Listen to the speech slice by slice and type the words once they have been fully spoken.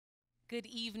Good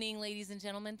evening, ladies and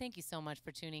gentlemen. Thank you so much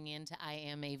for tuning in to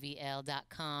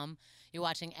IamAVL.com. You're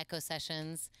watching Echo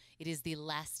Sessions. It is the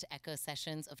last Echo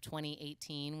Sessions of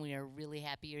 2018. We are really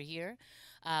happy you're here.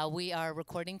 We are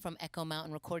recording from Echo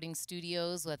Mountain Recording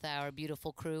Studios with our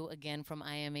beautiful crew, again from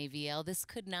IamAVL. This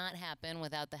could not happen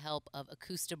without the help of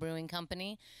Acosta Brewing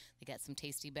Company. They got some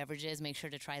tasty beverages. Make sure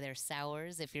to try their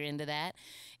sours if you're into that.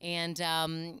 And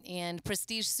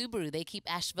Prestige Subaru, they keep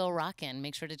Asheville rocking.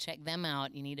 Make sure to check them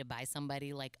out. You need to buy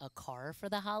somebody like a car for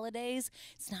the holidays.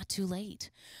 It's not too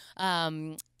late.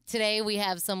 Today we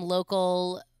have some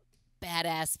local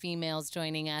badass females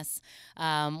joining us.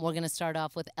 We're going to start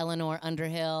off with Eleanor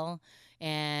Underhill,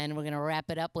 and we're going to wrap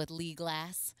it up with Lee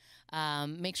Glass.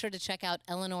 Make sure to check out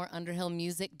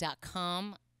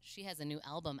EleanorUnderhillMusic.com. She has a new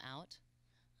album out,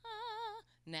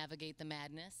 Navigate the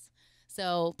Madness.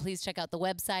 So please check out the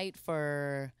website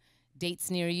for dates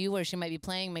near you where she might be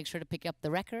playing. Make sure to pick up the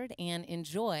record and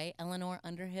enjoy Eleanor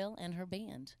Underhill and her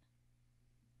band.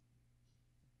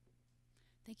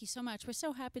 Thank you so much. We're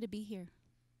so happy to be here.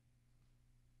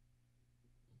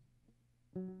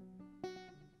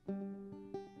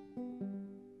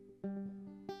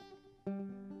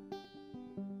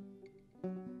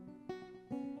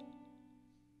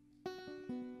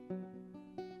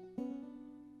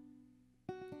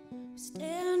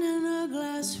 Stand in a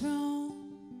glass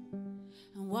room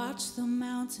and watch the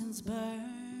mountains burning.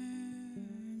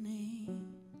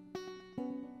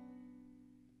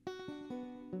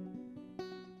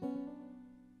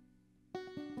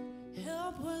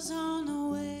 Help was on the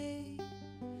way,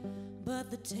 but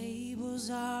the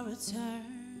tables are returning.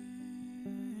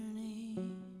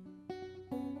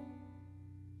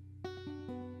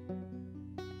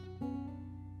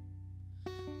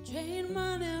 Drain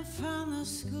money from the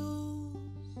schools,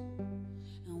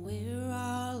 and we're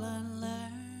all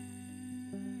unlearning.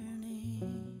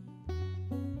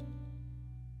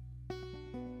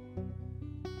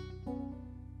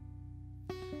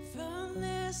 From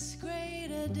this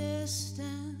greater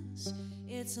distance,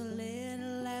 it's a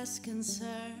little less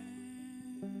concerning.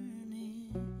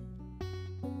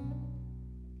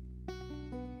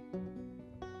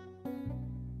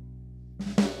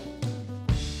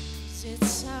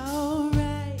 It's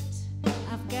alright,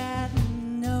 I've got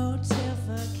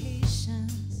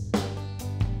notifications,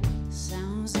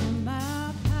 sounds in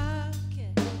my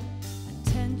pocket,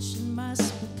 attention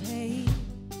must be paid.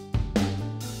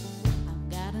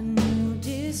 I've got a new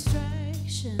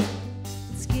distraction,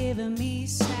 it's giving me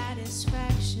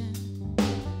satisfaction.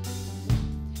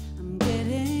 I'm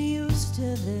getting used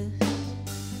to this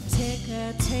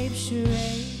ticker tape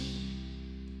charade.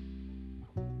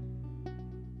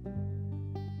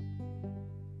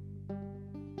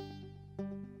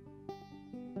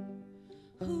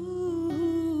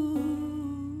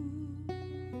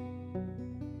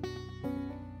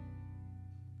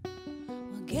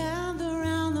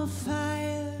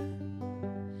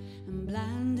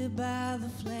 By the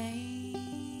flames,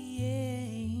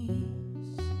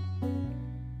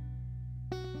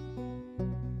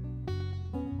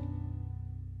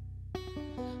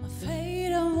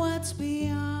 afraid of what's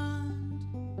beyond.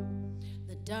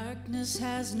 The darkness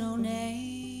has no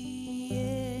name.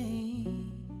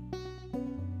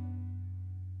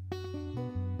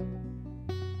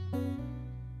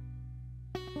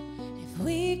 If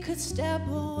we could step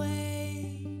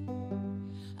away,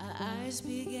 our eyes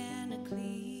began to clear.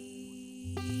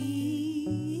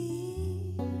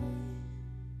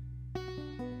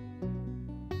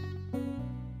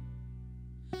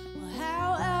 Well,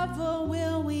 however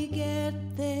will we get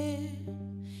there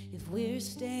if we're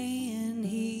staying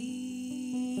here?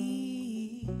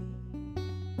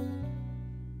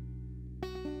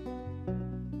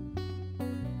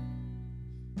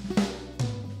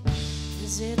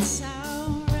 'Cause it's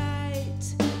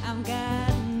alright, I've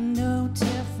got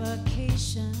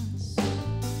notifications,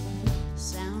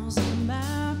 sounds in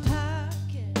my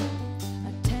pocket,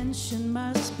 attention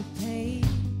must be paid.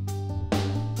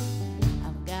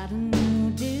 I've got a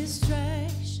new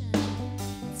distraction,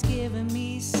 it's giving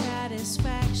me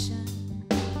satisfaction.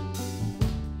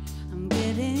 I'm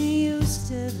getting used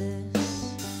to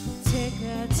this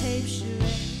ticker tape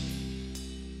charade.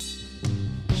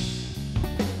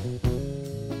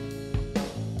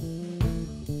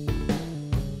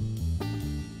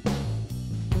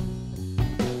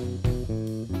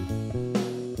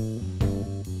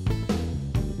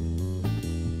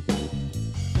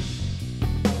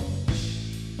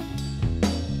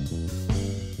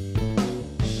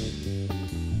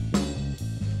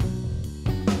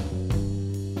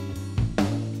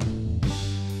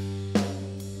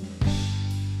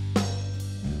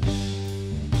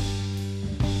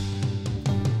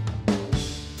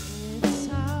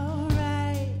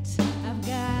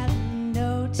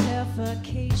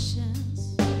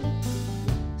 notifications,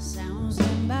 sounds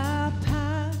in my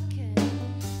pocket,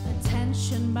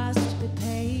 attention must be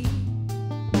paid.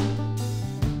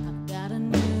 I've got a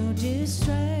new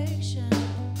distraction,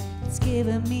 it's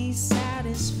giving me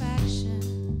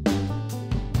satisfaction.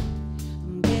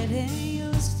 I'm getting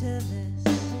used to this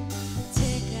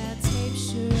ticker-tape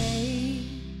charade.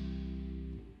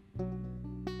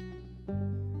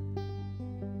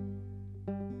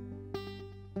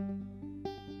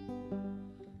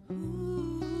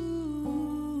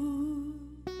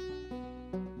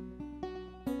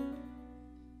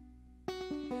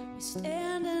 We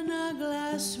stand in a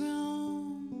glass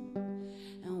room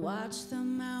and watch the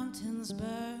mountains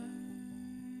burning.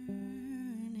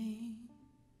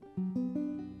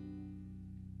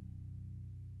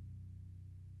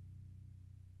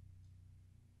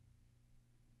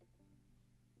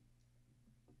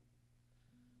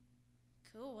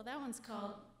 Cool, well that one's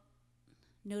called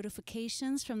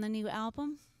Notifications from the new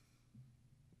album.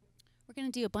 We're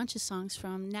going to do a bunch of songs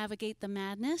from Navigate the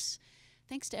Madness.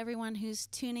 Thanks to everyone who's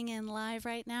tuning in live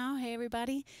right now. Hey,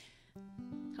 everybody.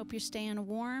 Hope you're staying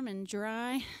warm and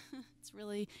dry. It's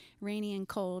really rainy and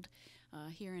cold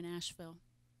here in Asheville.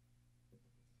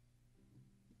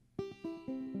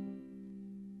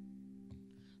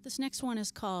 This next one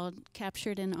is called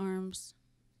Captured in Arms.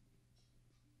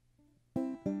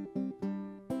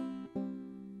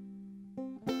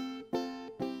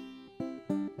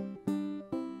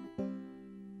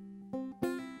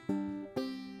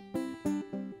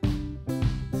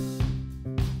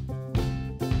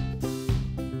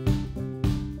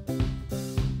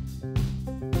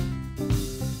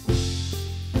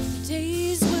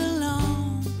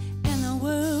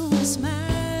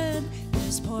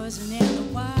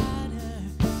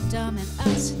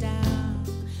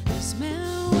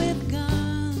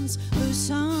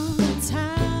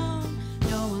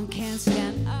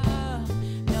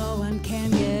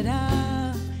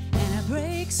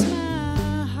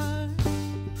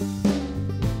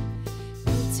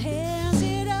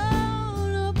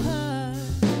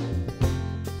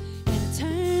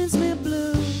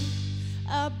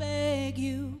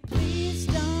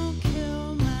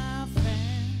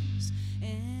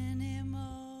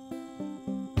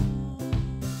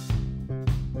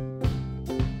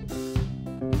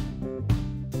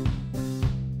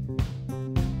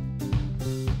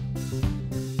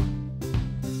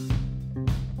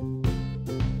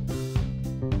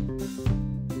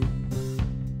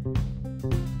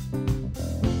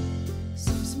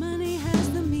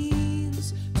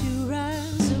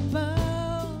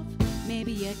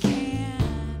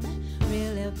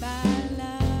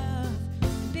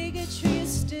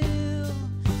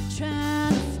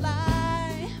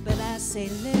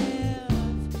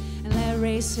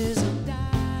 Racism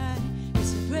die,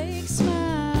 'cause it breaks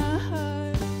my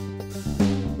heart.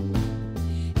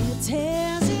 It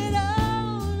tears it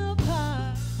all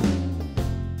apart,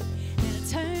 and it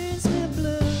turns me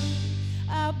blue.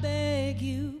 I beg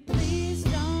you, please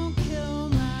don't kill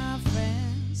my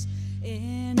friends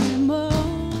anymore.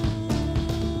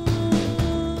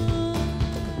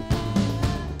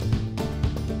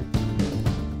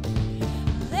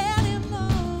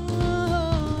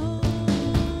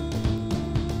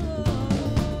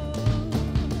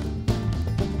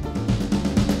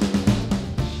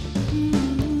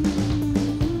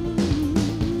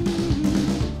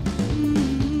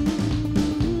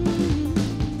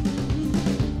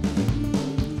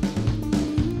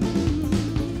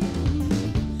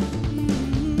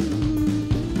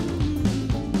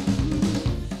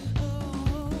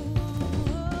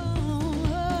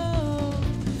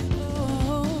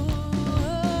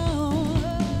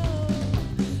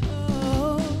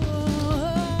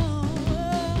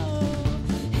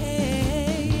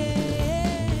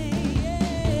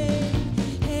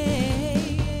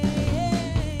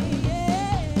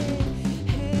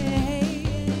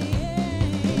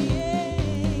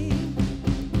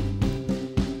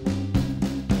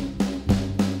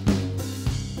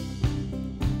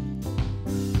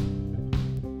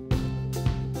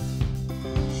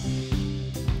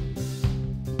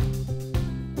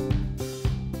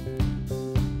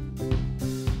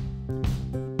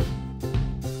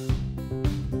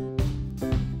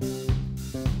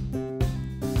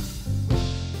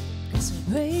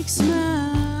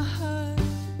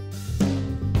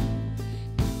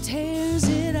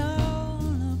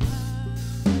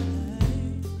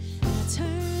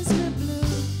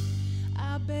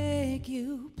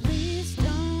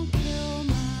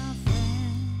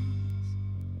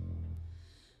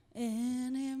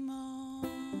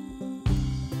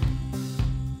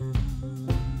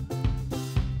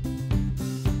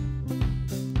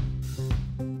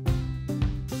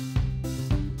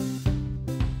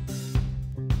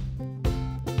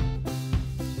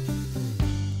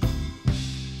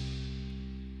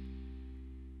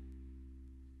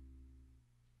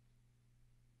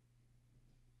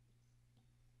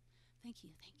 Thank you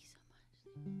so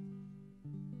much.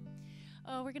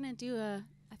 Oh, we're gonna do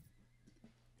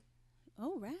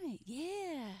oh, right,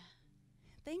 yeah.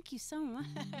 Thank you so much.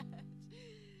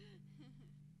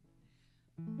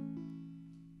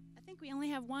 I think we only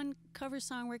have one cover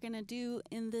song we're gonna do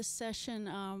in this session.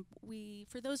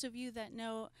 For those of you that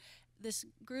know this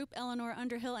group, Eleanor,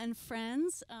 Underhill, and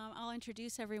Friends, I'll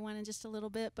introduce everyone in just a little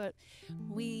bit, but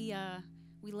we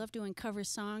love doing cover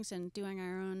songs and doing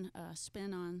our own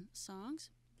spin on songs.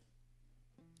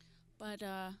 But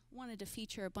wanted to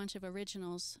feature a bunch of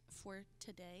originals for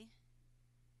today.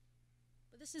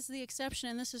 But this is the exception,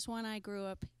 and this is one I grew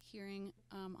up hearing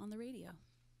on the radio.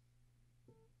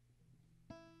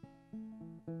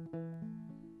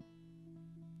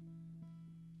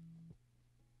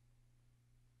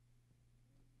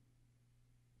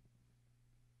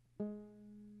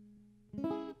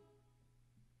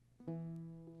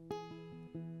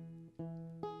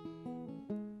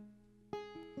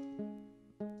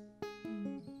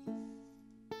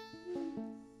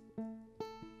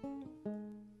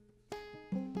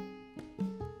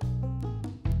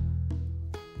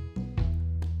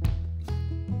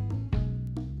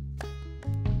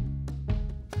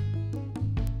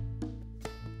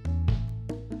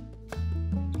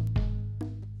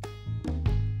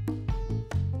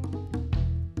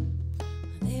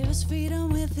 Freedom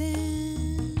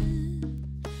within,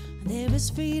 there is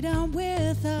freedom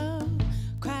without.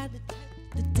 Cried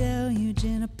the deluge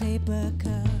in a paper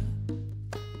cup.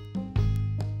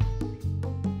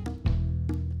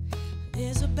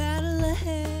 There's a battle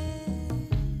ahead,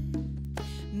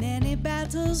 many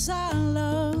battles are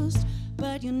lost,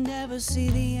 but you never see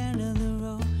the end of the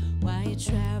road while you're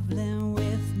traveling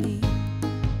with me.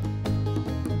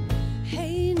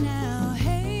 Hey now,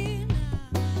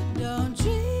 don't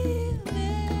dream.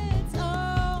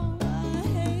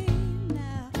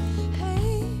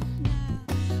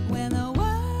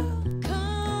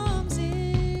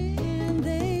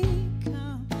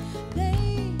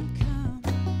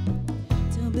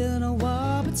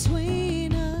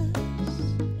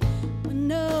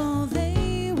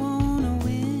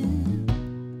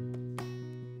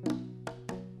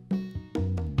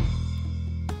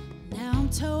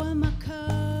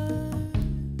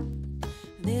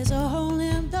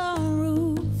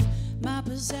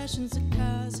 Possessions are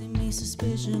causing me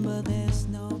suspicion, but there's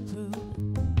no proof.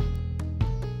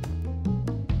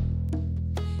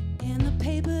 In the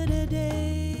paper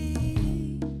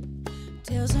today,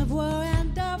 tales of war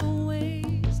and double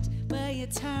waste, but you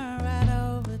turn right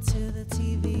over to the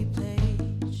TV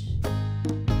page.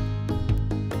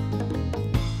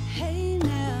 Hey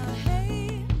now,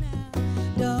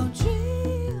 don't dream.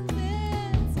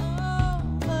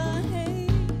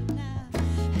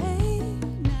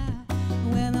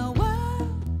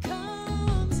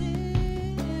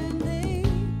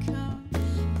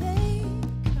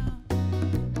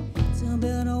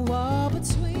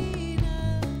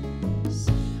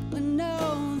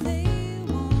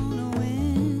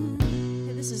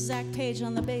 Page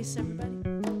on the bass, everybody.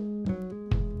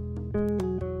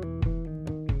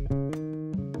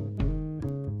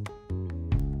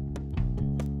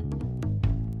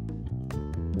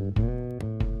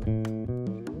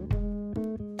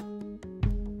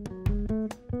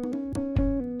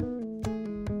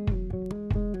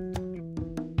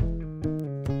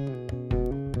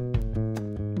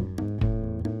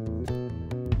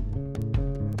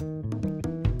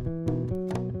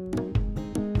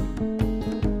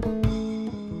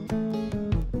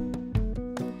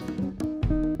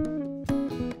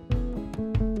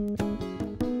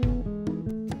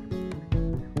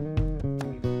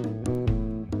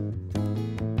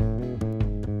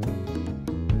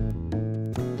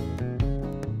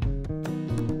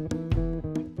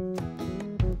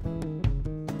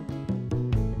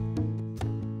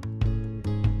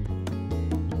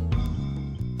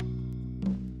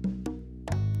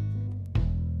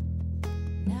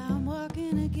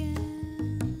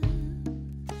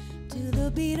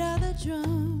 Beat of the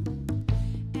drum,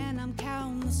 and I'm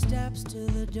counting the steps to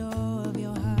the door of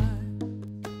your heart.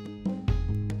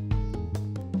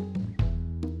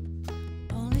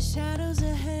 Only shadows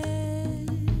ahead,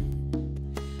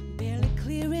 barely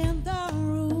clearing the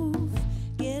roof.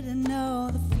 Get to know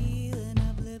the feeling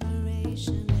of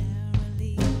liberation and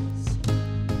release.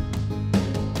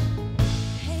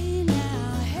 Hey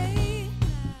now,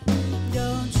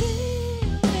 don't dream.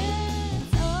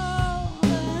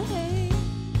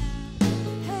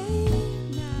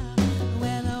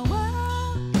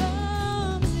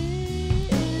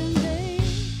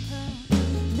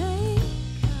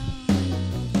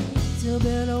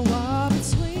 Build a wall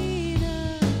between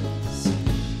us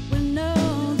when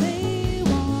no, they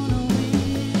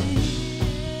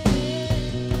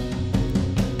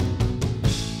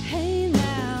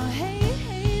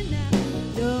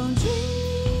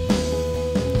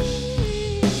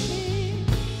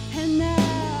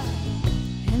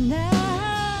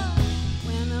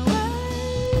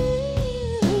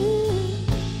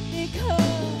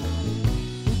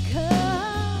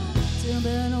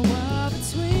starting a war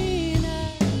between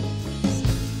us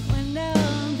when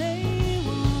now they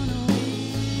wanna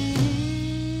win.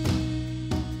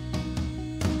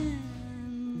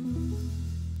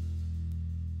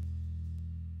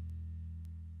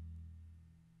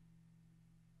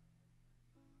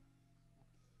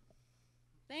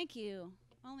 Thank you.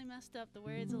 Only messed up the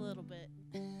words a little bit.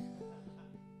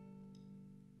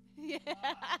 Yeah.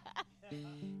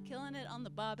 Killing it on the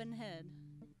bobbin head.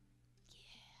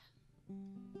 Yeah.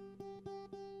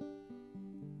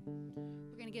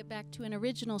 We're going to get back to an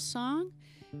original song.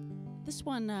 This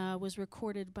one was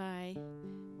recorded by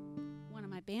one of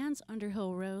my bands,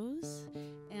 Underhill Rose,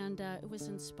 and it was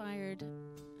inspired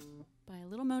by a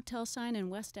little motel sign in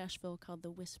West Asheville called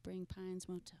the Whispering Pines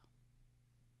Motel.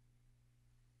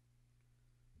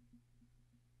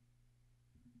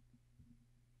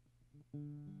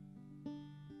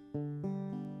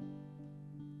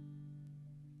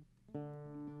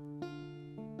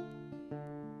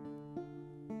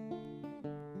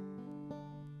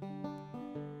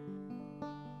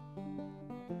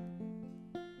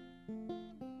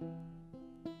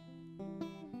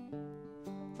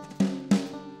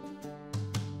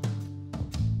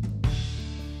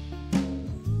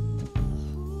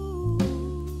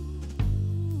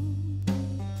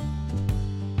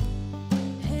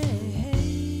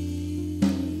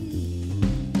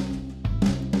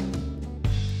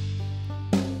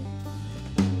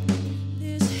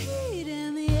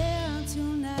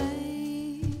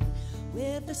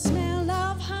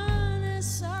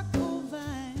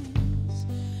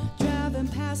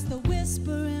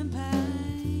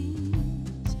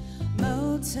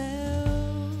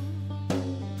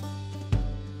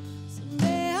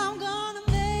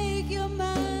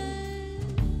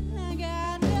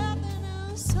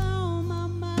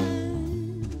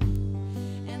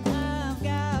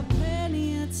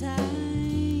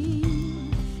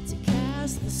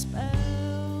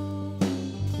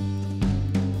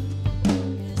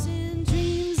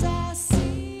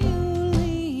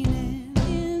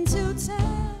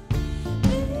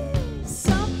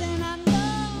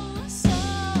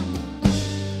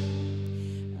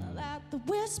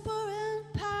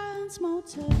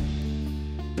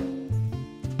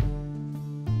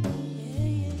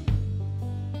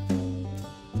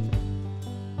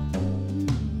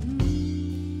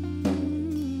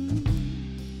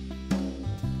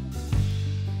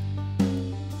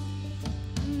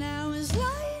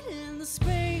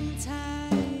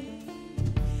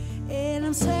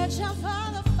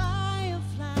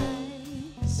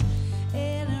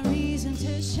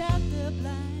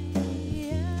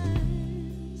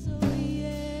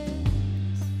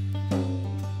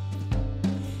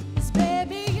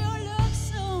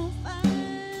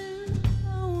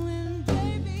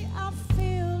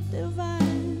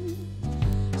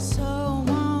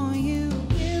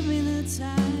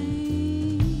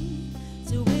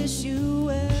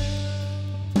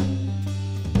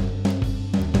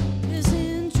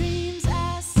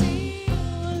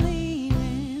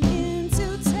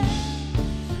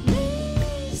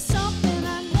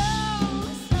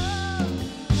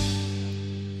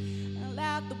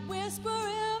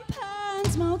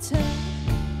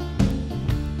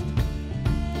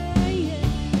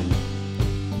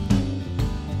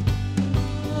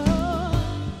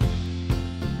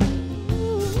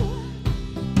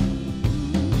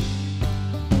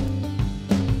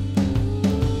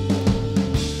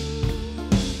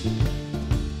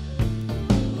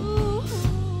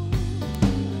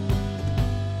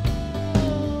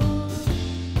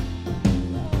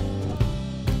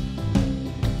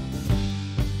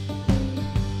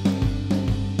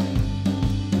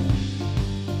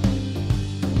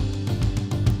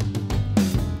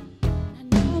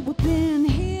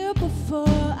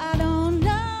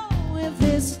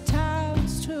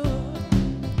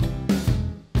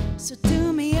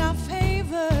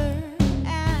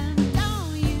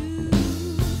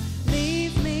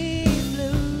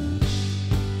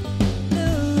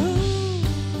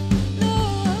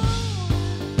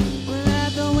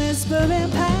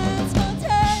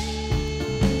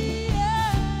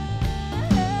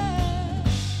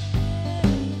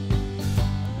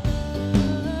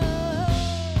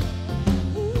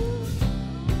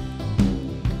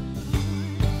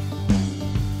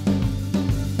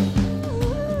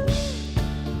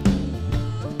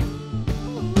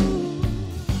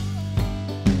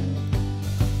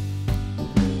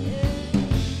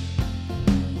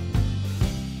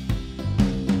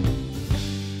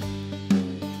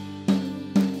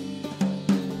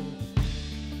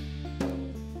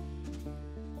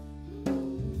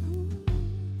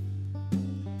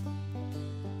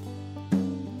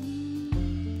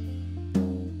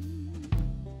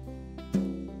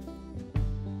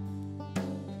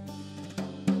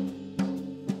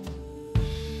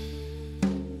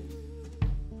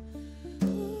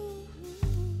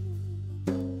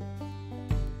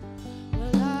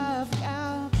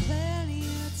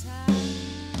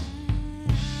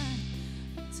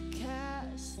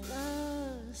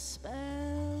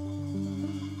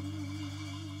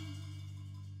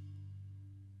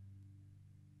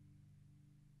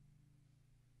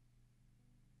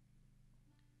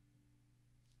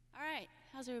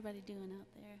 How's everybody doing out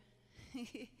there?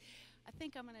 I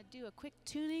think I'm going to do a quick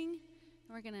tuning,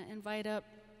 and we're going to invite up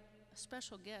a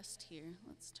special guest here.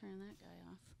 Let's turn that guy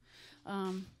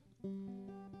off.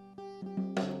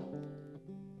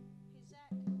 Hey,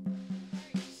 Zach.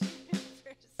 For a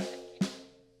second.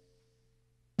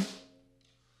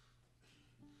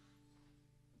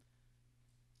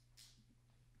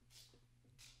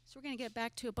 So we're going to get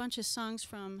back to a bunch of songs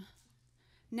from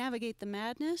Navigate the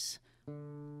Madness.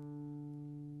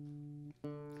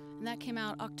 And that came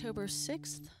out October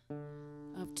 6th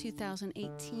of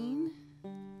 2018.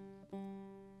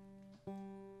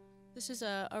 This is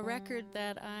a record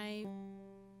that I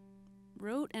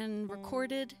wrote and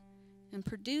recorded and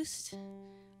produced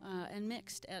and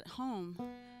mixed at home,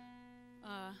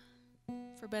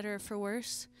 for better or for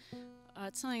worse.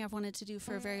 It's something I've wanted to do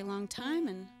for a very long time,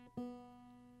 and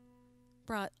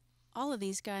brought all of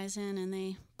these guys in, and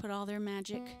they put all their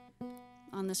magic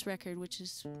on this record, which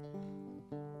is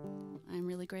I'm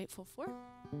really grateful for.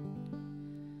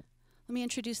 Let me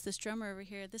introduce this drummer over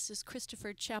here. This is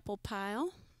Christopher Chapel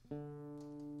Pyle.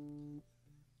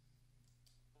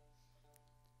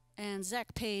 And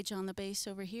Zach Page on the bass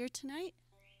over here tonight.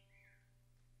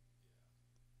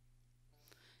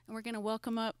 And we're going to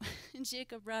welcome up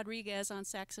Jacob Rodriguez on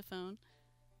saxophone.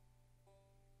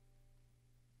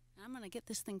 I'm going to get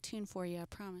this thing tuned for you, I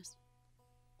promise.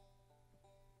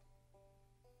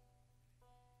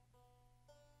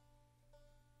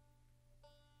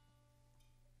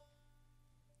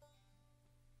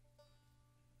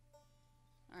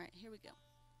 All right, here we go.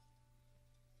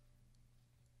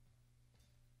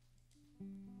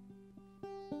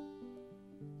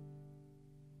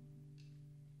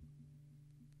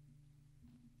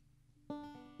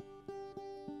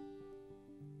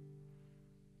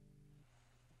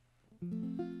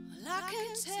 Well, I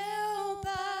can tell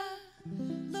by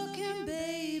looking,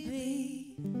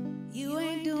 baby, you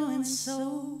ain't doing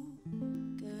so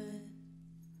good.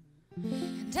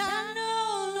 And I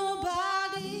know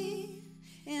nobody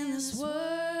in this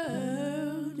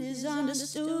world is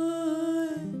understood,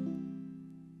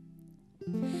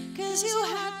 'cause you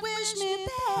had wished me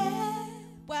bad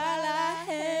while I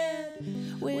had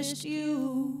wished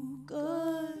you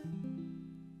good.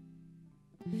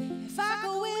 If I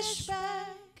could wish back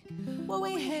what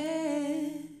we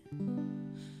had,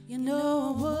 you know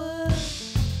I would.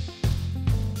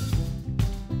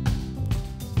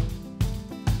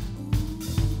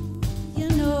 You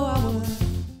know I would.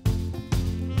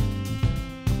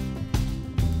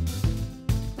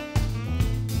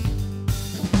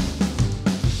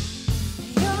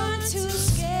 You're too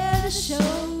scared to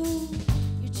show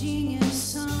your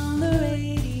genius on the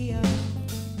radio.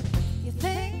 You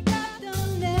think that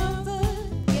they'll never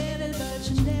get it, but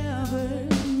you never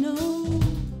know.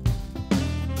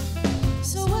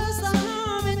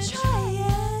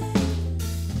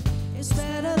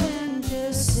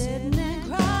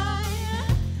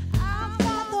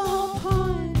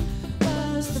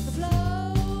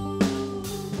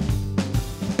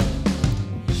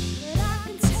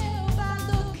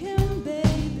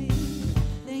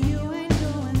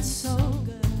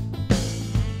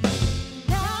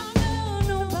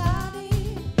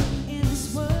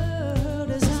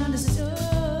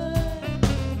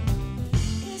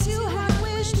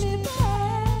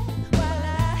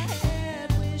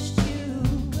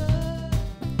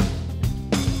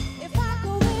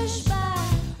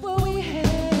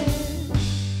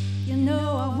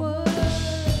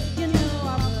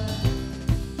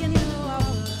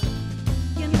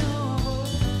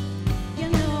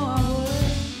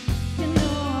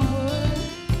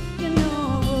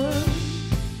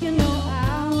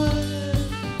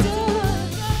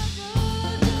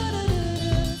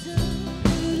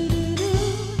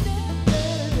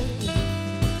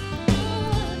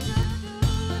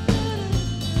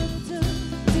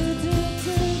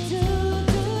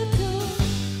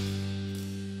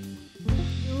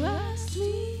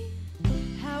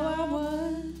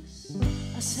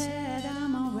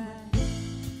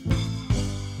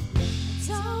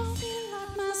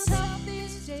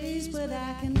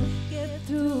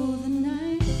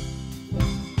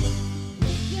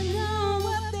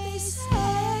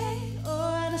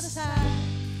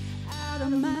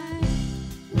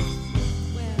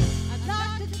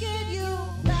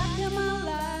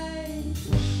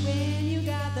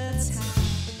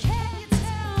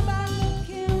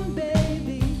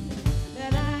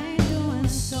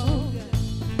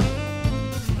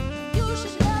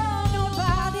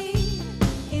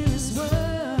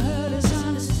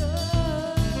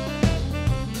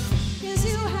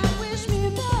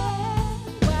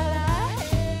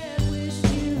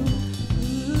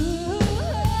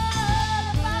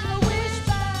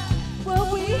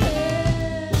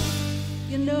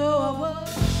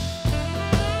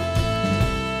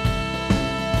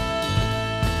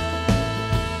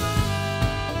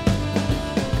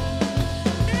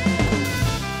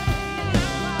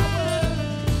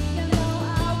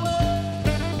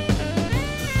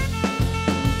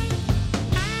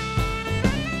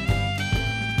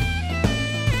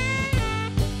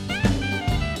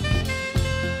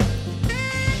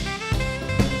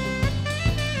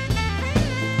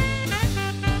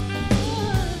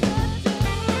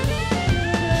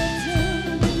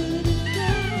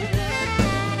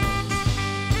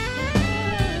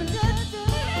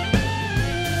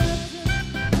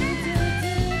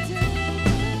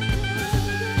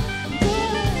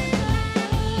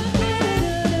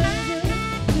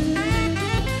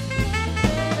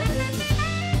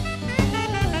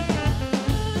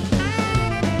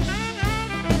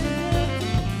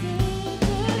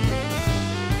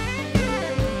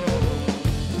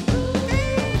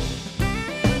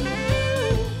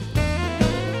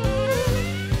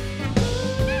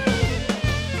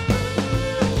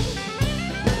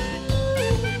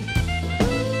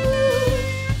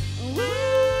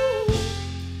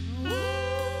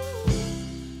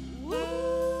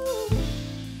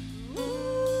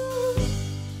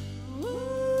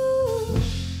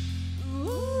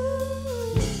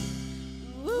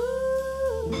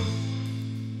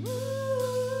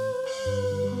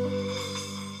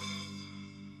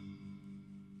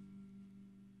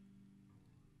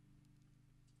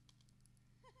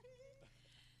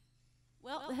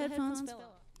 Well, the headphones fell off.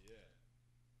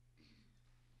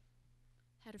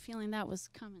 Had a feeling that was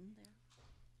coming there.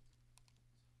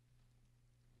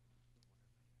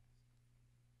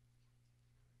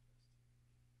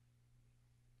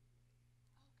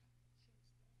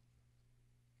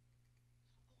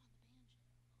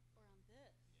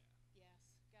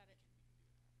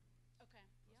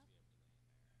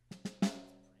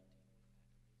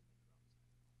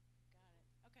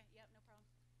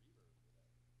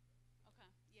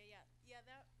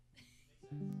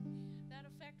 That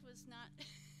effect was not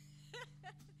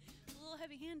a little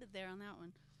heavy-handed there on that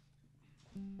one.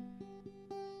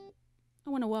 I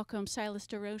want to welcome Silas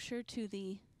DeRocher to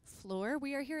the floor.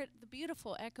 We are here at the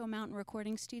beautiful Echo Mountain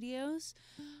Recording Studios.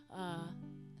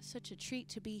 Such a treat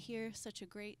to be here, such a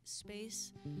great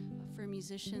space for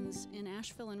musicians in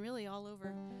Asheville and really all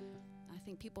over. I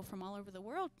think people from all over the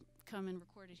world come and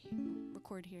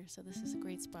record here, so this is a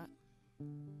great spot.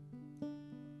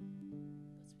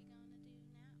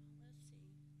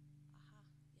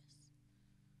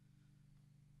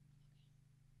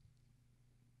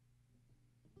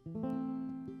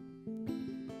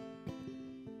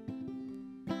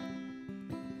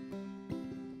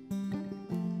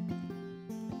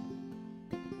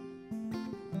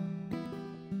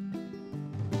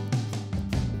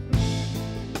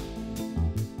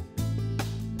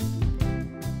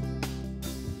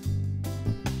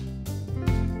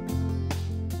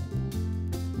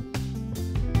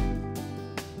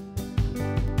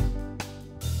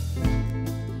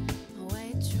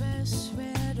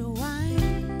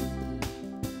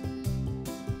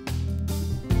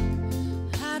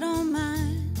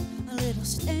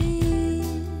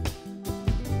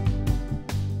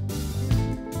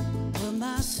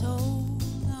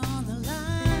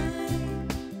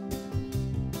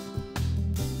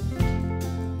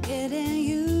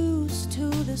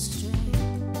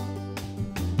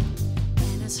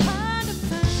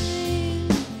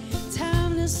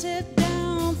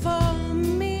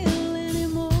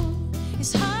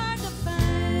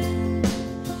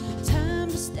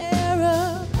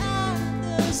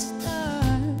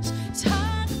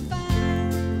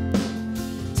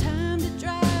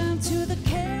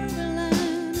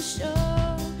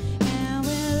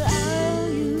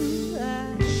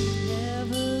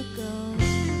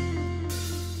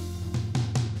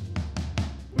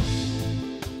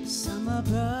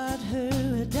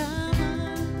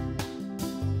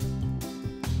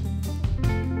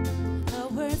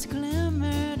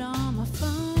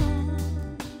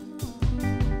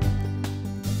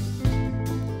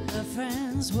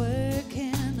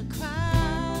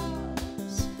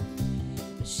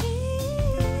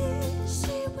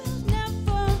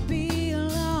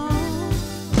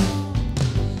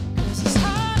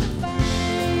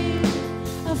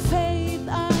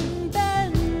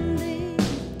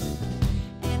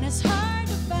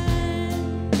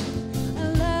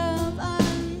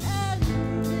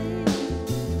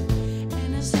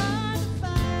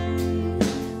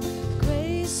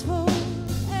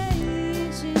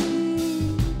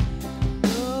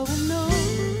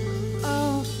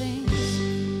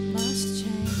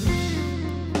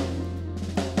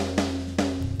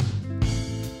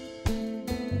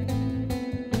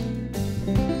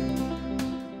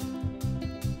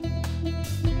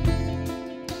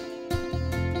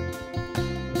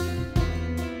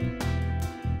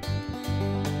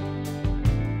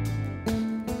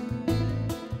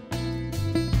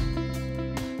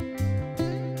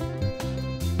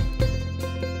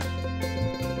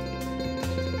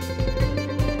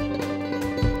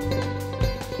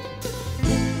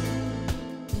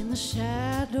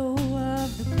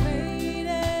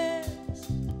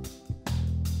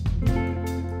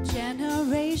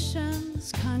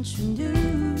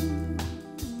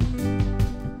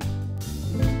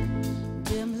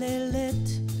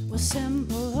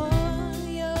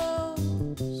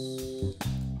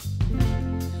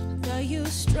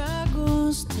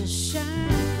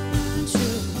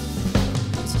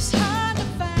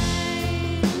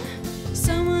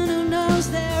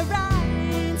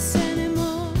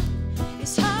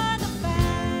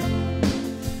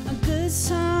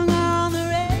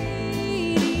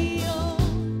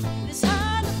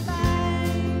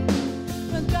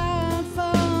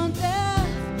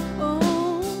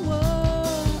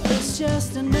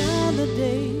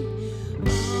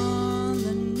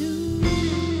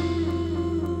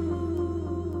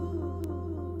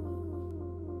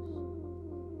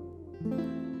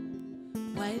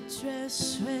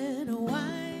 dress red or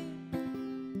white.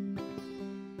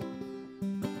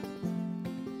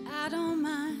 I don't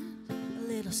mind a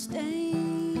little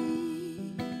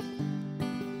stain.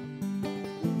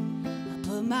 I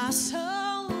put my soul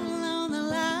on the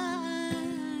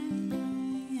line,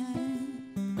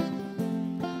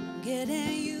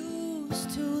 getting used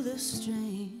to the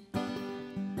strain.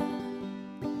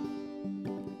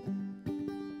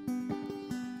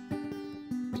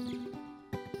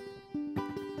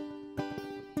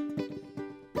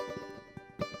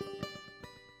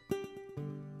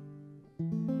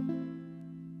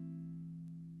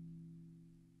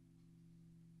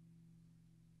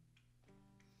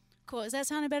 Cool. Is that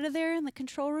sounding better there in the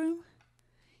control room?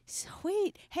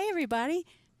 Sweet. Hey, everybody.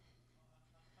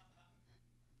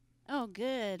 Oh,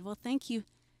 good. Well, thank you.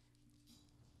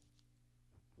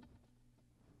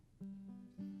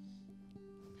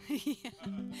 Yeah.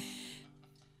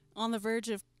 On the verge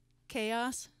of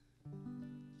chaos.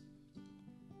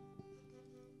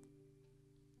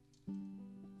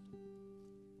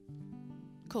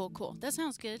 Cool, cool. That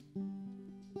sounds good.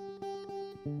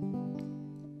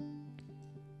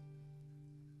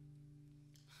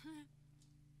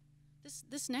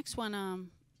 This next one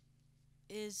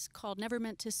is called Never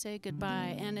Meant to Say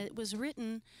Goodbye, and it was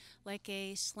written like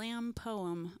a slam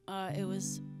poem.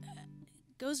 It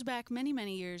goes back many,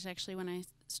 many years, actually, when I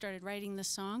started writing this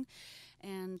song,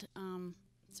 and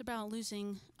it's about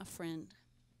losing a friend.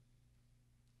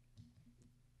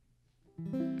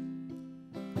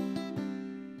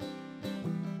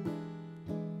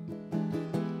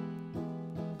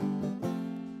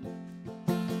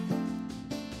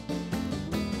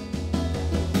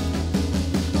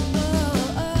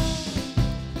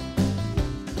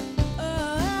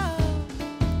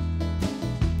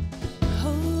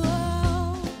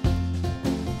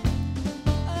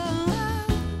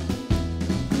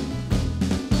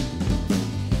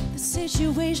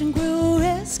 Situation grew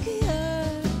riskier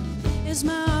as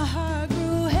my heart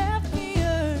grew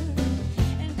heavier,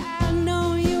 and I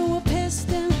know you were pissed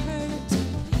and hurt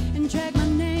and dragged my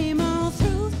name all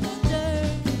through the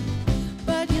dirt.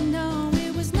 But you know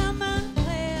it was not my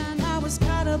plan. I was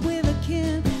caught up with a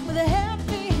kid with a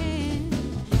heavy hand,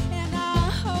 and I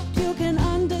hope you can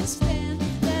understand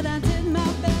that I did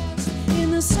my best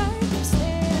in the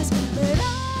circumstance, but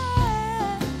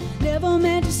I never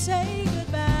meant to say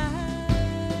goodbye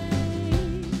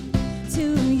to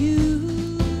you,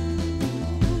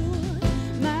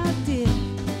 my dear.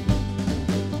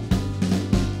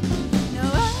 No,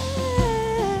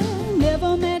 I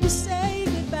never meant to say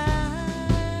goodbye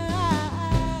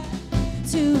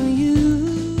to you.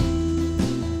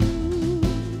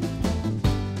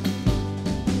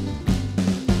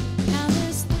 Now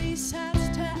there's three sides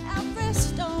to every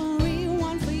story,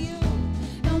 one for you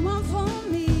and one for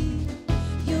me.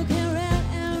 You can rant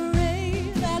and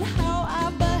rave at how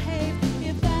I behave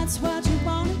if that's what you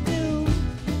want to do.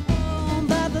 Oh,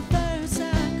 but the third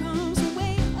side comes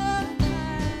way up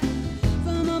high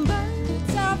from a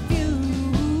bird's eye view.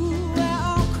 We're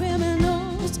all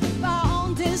criminals of our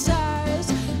own desires.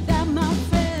 That, my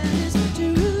friend, is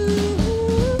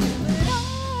true. But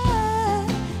I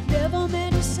never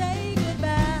meant to say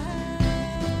goodbye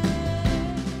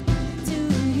to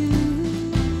you,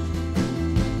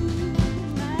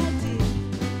 my dear.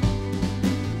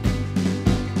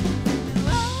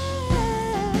 I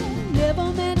never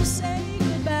meant to say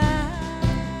goodbye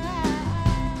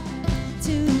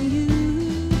to you.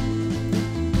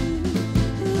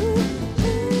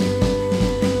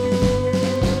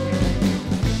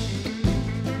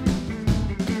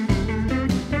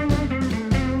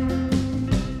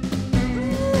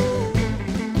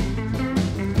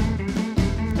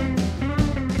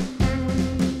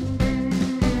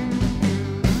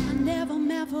 I never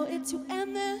meant for it to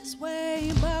end this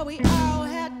way, but we all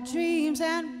had dreams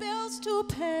and bills to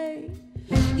pay.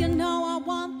 You know I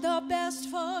want the best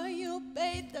for you,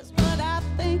 babe. That's what I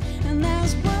think, and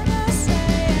that's what I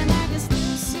say. And I can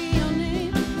still see your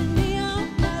name in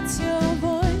neon lights, your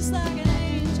voice like an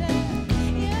angel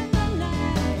in the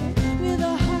night, with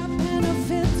a harp and a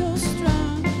fiddle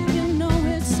strung. You know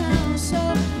it sounds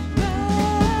so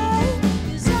right,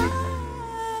 'cause I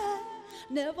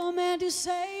never meant to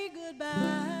say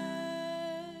goodbye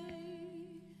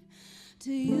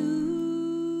to you,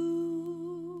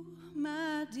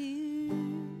 my dear.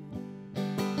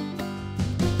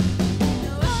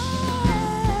 No, I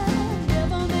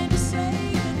never meant to say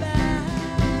goodbye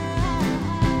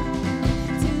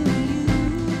to you.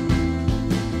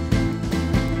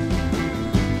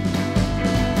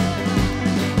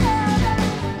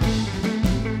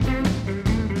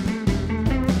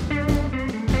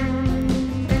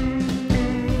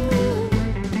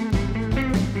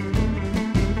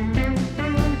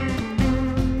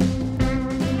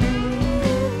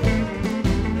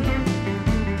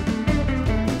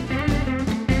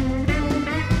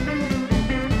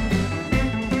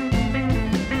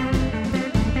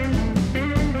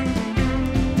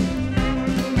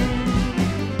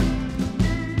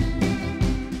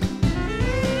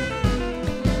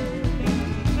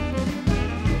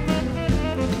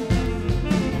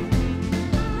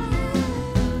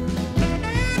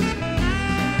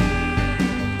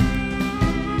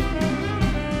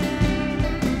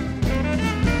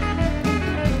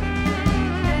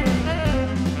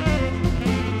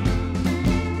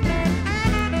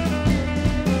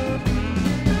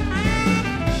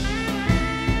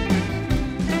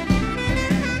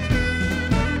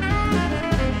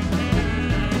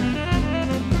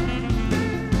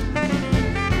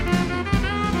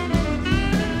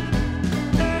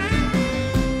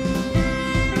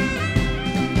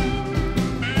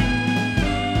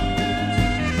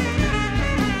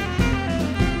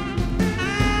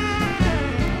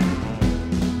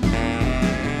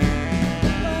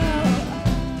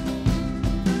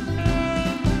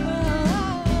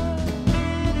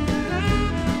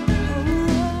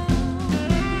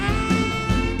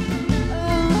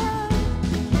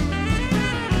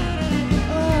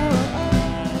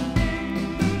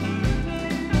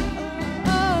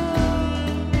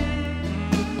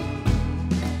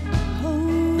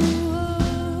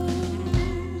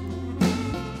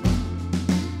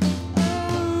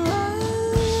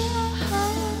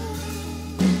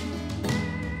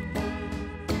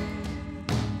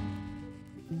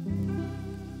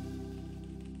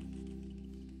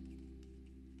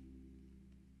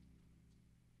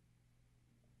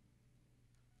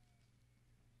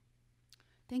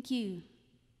 Thank you.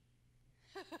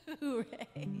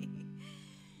 Hooray.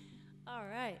 All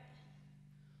right.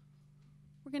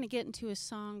 We're going to get into a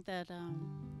song that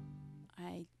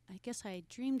I guess I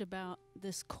dreamed about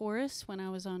this chorus when I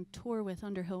was on tour with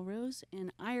Underhill Rose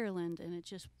in Ireland, and it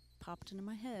just popped into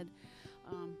my head.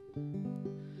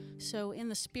 So in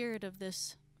the spirit of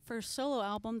this first solo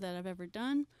album that I've ever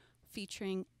done,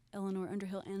 featuring Eleanor,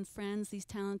 Underhill, and friends, these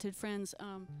talented friends,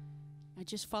 I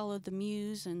just followed the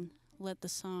muse and let the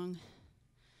song,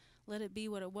 let it be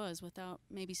what it was without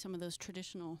maybe some of those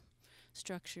traditional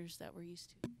structures that we're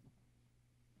used to.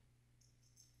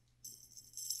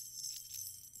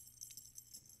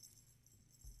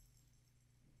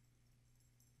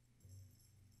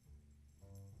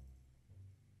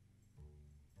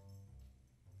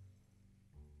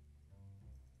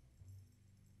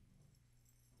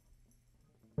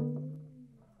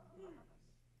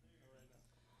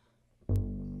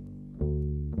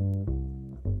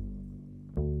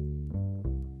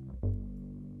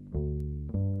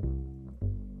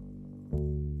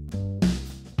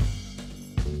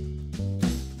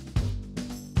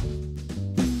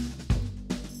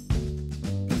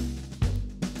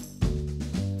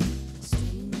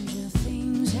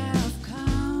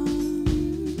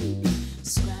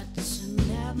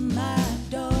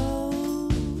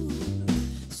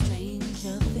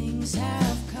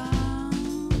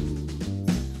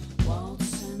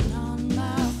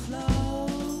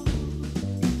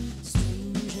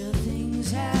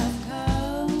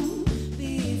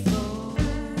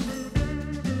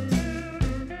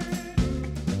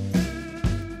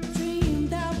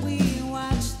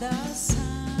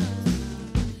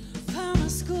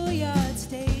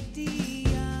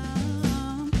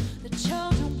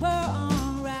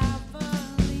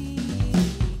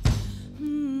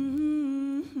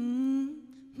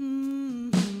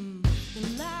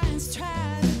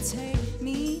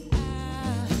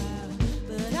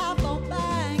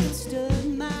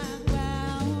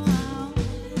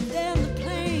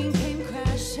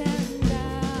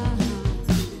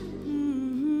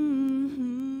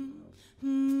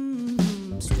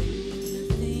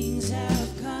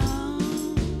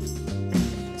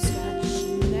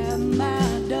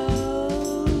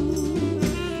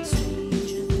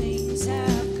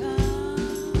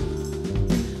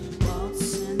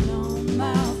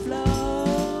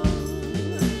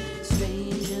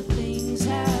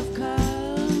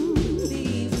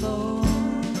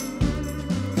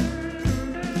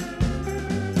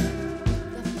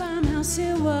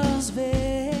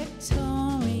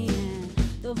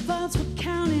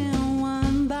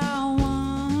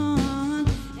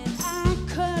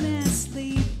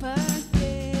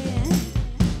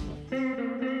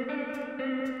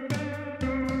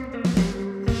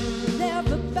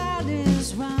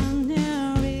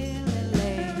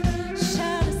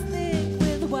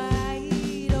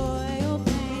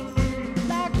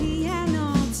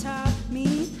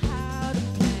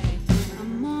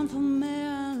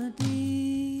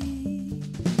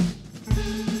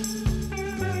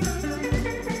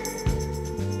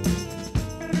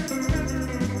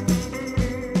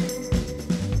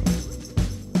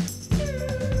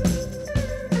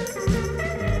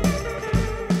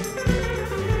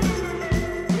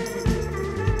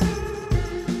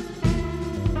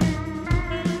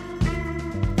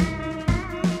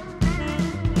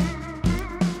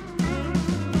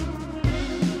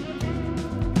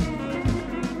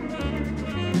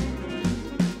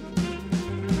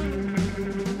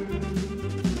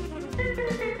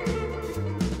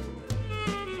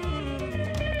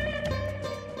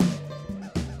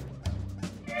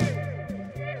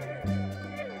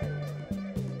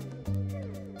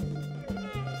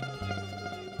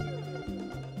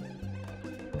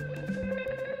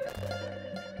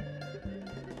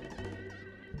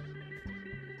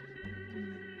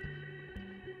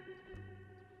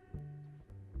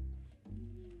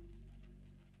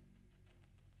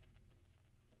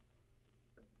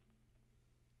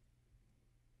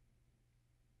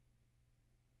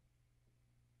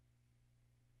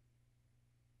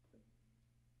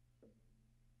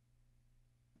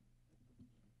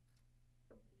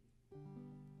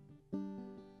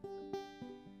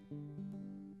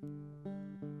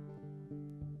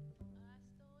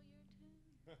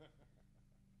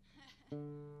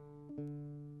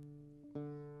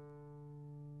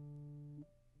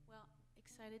 Well,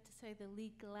 excited to say the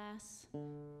Lee Glass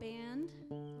band,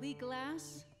 Lee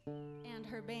Glass and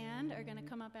her band are going to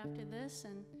come up after this,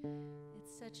 and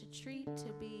it's such a treat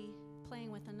to be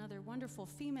playing with another wonderful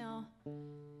female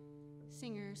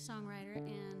singer, songwriter,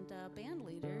 and band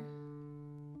leader.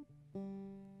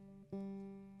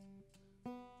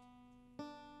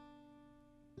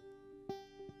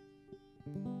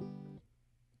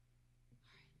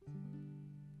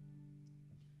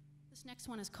 next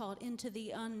one is called Into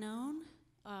the Unknown,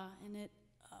 and it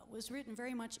was written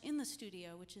very much in the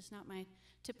studio, which is not my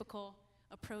typical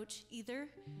approach either.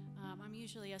 I'm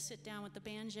usually, I sit down with the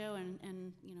banjo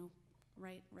and you know,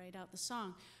 write out the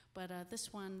song. But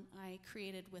this one I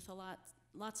created with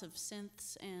lots of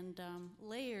synths and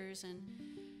layers, and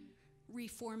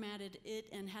reformatted it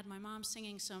and had my mom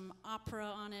singing some opera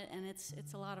on it, and it's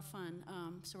a lot of fun.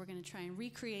 So we're going to try and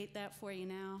recreate that for you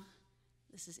now.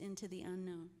 This is Into the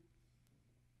Unknown.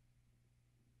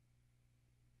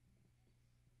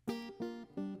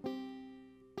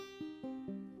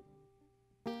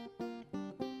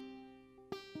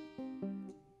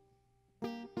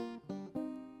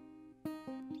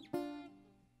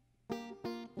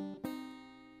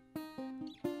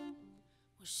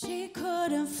 Well, she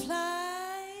couldn't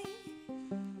fly.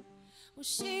 Well,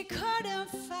 she couldn't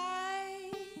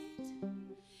fight.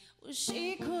 Well,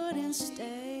 she couldn't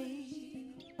stay.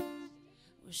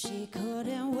 Well, she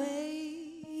couldn't wait.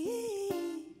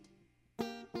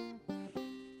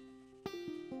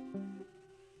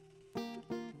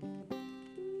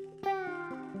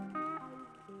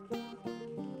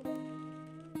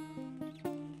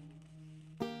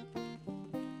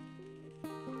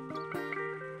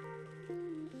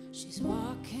 She's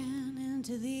walking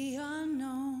into the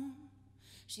unknown.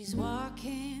 She's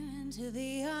walking into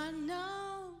the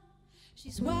unknown.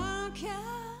 She's walking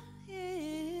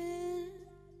in.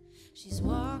 She's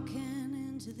walking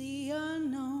into the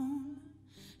unknown.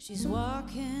 She's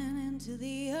walking into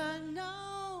the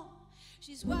unknown.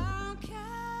 She's walking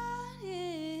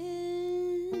in.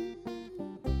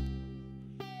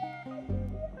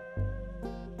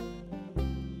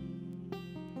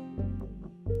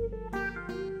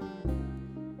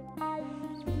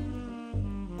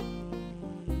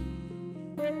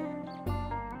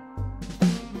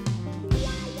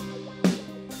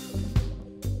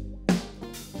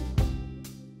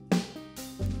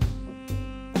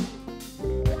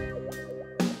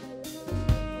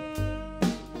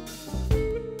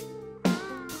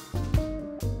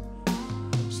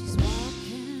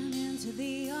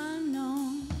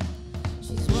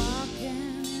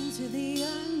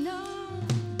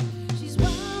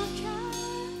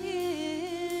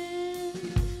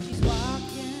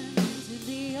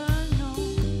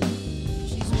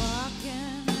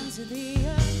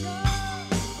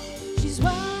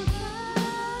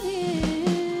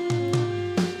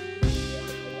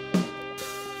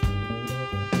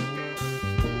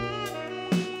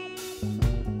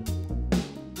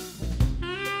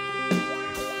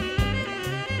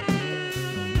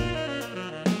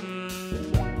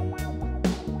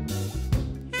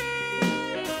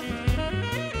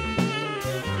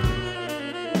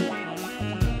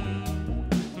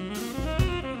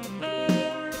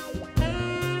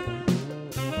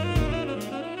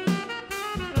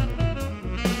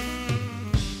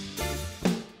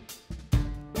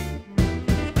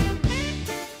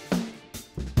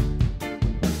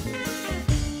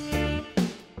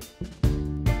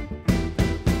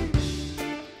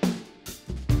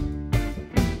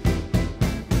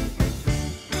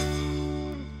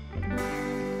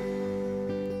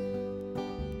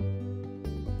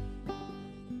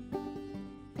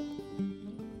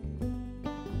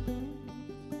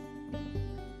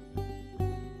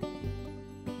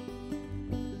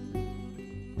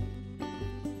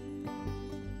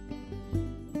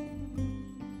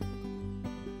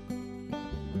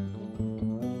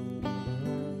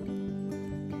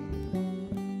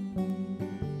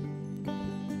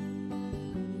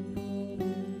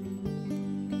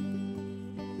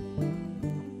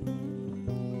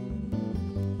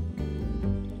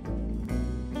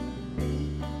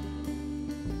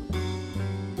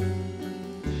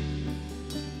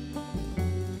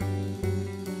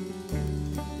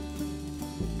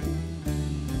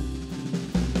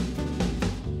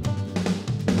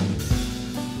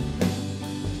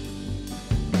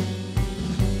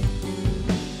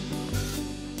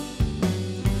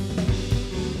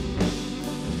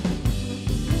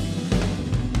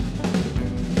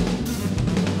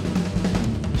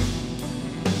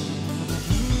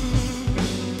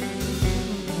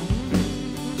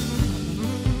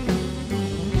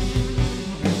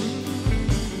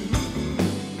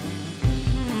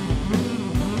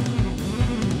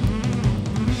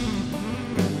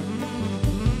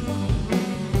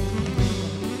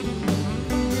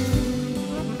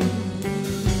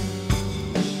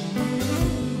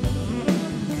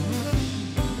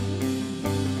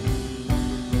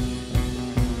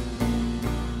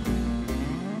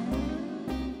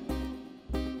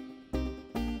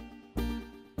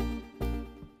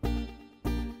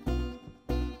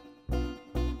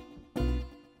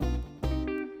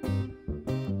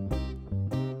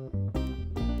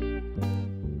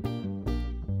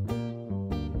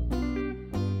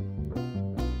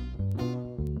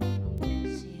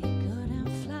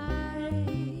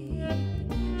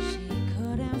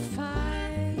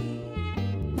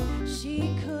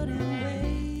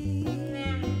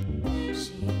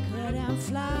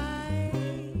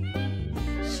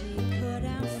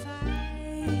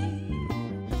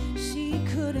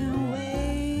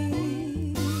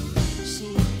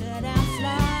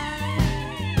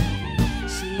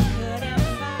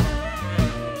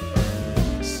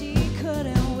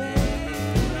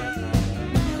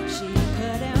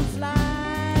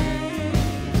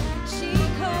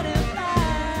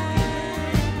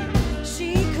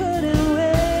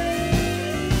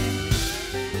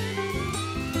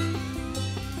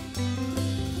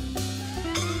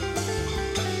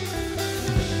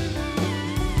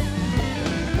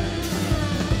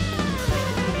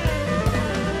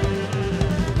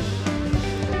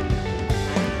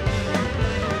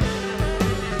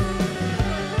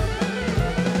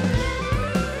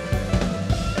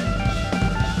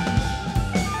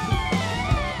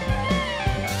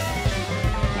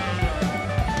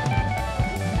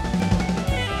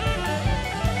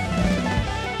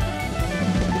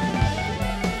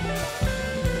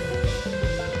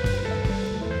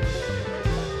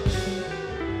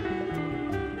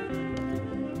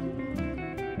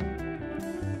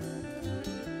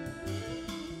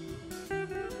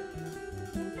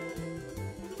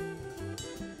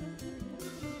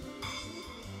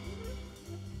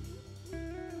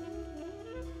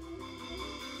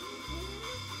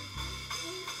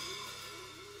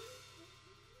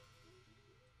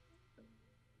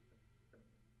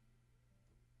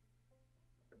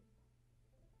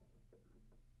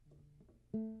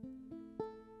 Thank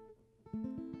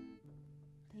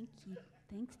you.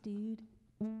 Thanks, dude.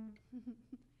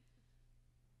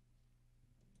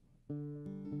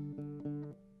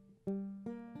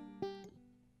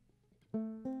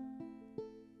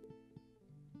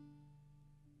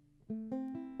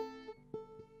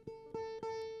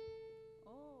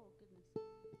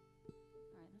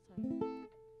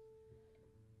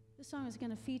 This song is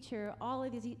going to feature all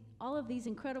of these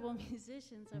incredible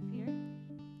musicians up here.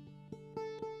 We're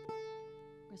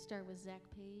going to start with Zach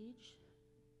Page,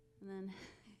 and then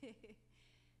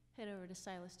head over to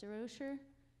Silas DeRocher,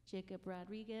 Jacob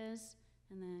Rodriguez,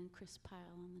 and then Chris Pyle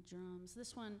on the drums.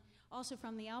 This one also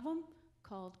from the album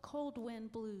called Cold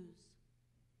Wind Blues.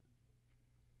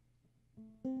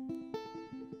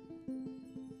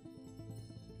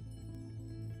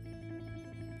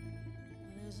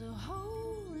 There's a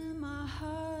hole in my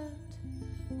heart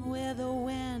where the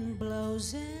wind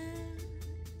blows in.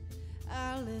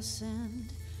 I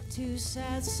listened to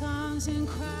sad songs and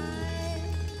cried.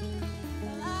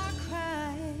 I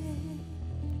cried.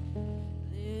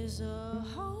 There's a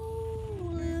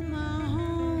hole in my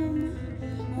home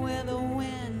where the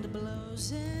wind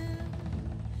blows in,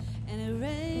 and it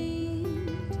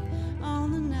rained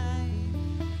on the night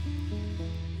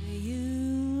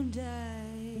you died.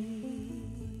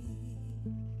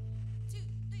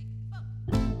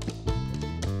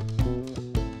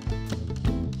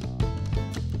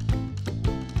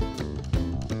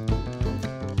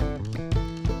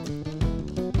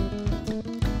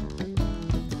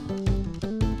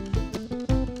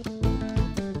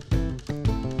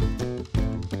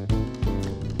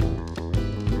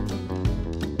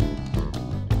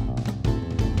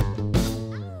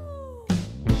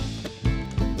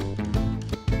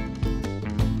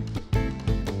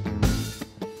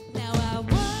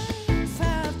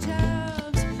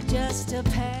 To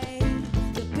pay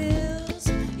the bills,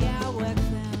 yeah, I work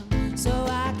them so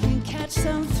I can catch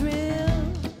some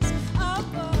thrills. Oh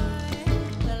boy,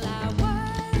 well I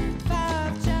work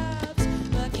 5 jobs,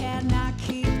 but cannot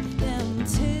keep them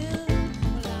till,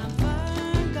 well I'm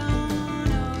far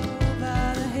gone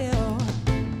over the hill,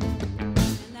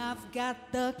 and I've got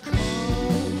the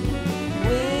cold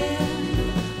wind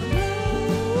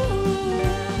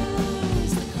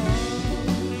blues, the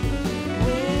cold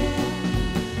wind.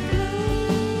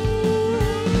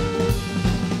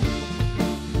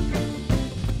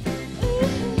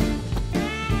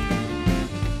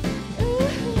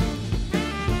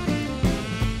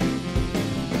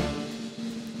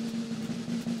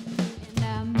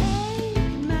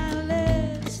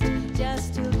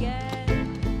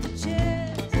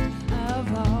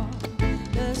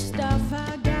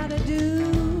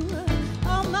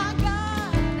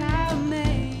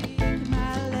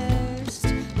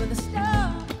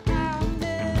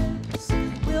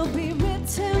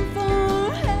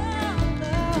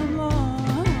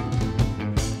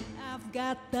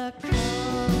 The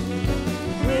cold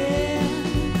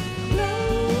wind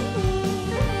blues,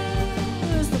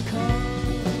 the cold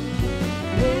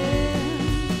wind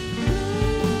blues.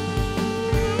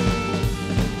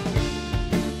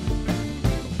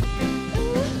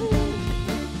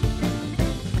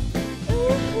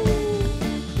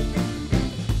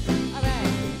 All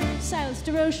right, Silas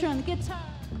DeRocher on the guitar.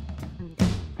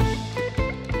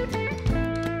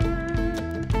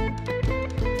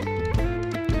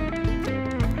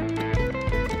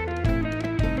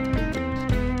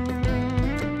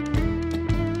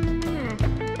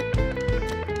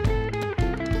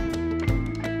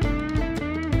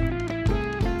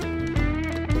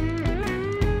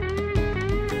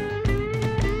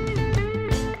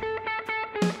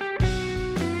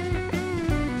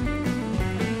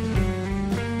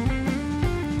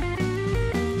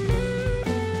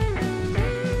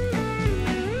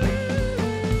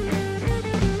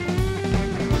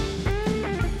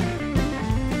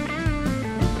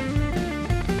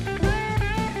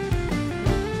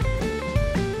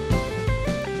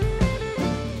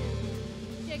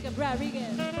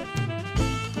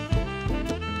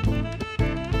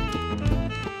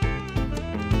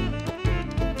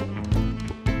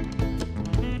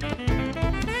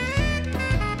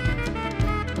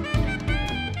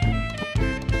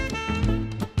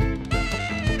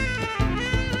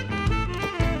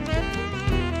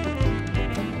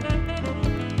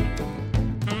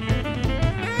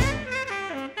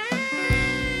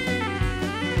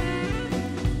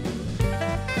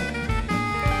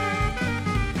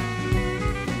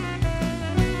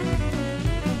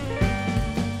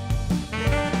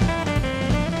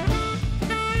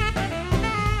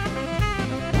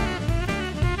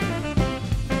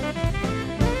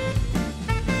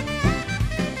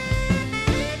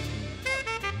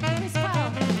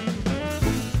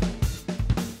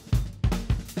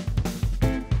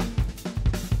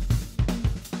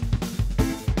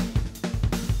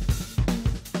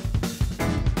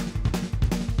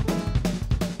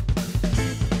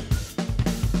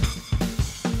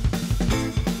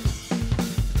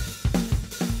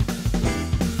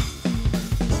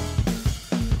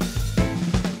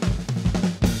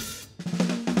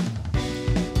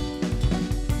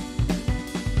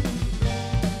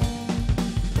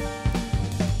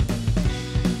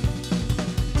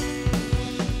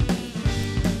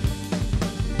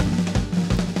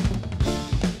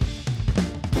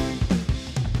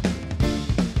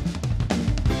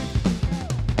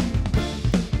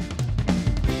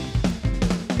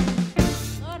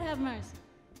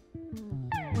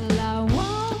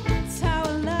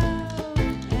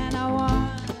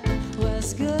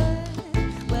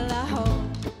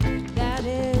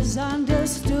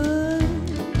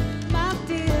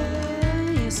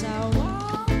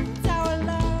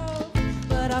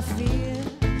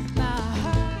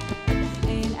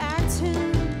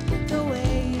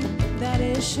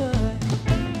 for sure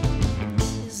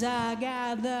is I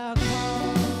got the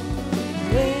call.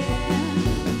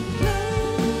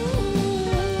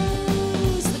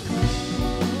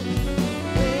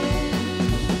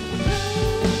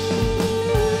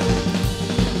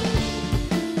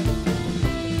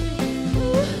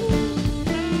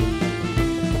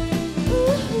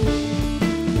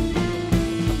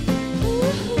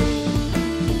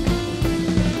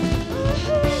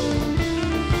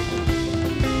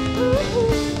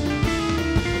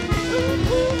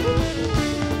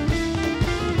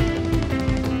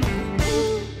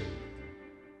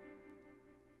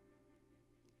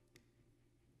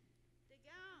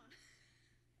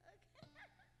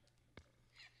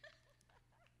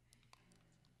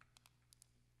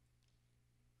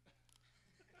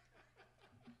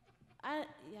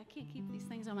 I can't keep these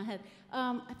things on my head.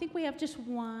 I think we have just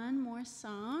one more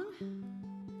song.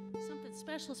 Something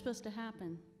special is supposed to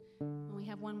happen when we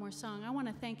have one more song. I want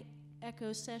to thank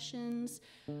Echo Sessions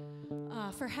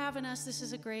for having us. This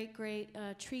is a great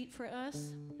treat for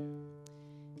us.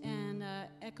 And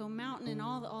Echo Mountain and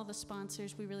all the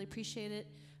sponsors, we really appreciate it.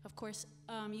 Of course,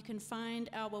 you can find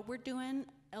out what we're doing,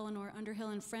 Eleanor, Underhill,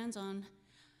 and Friends on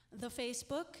the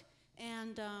Facebook.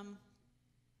 And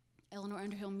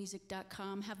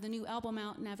EleanorUnderhillMusic.com. Have the new album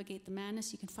out, Navigate the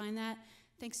Madness. You can find that.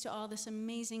 Thanks to all this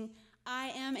amazing I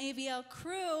Am AVL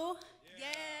crew.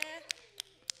 Yeah.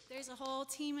 There's a whole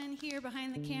team in here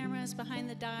behind the cameras, behind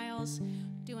the dials,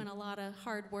 doing a lot of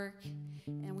hard work,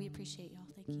 and we appreciate y'all.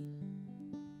 Thank you.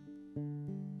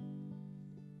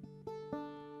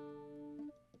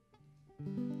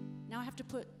 Now I have to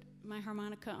put my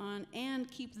harmonica on and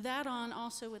keep that on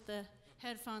also with the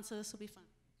headphones, so this will be fun.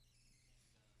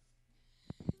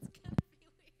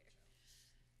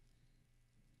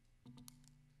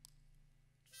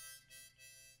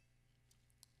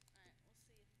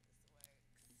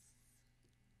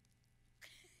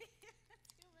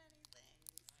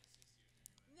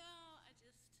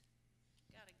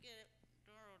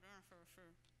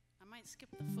 I might skip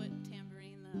the foot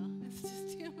tambourine though. It's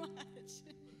just too much.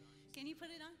 Can you put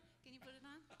it on? Can you put it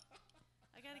on?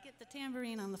 I gotta get the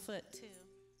tambourine on the foot too. It's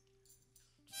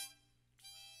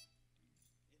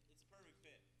a perfect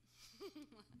fit.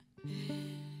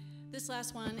 This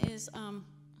last one is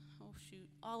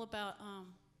all about.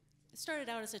 It started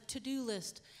out as a to-do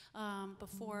list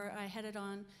before I headed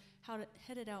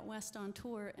out west on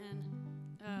tour, and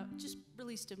just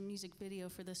released a music video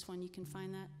for this one. You can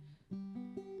find that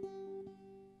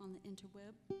on the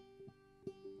interweb.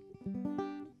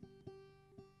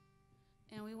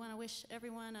 And we want to wish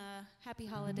everyone happy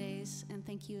holidays, and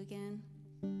thank you again.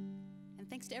 And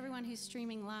thanks to everyone who's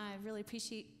streaming live. Really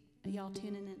appreciate y'all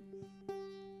tuning in.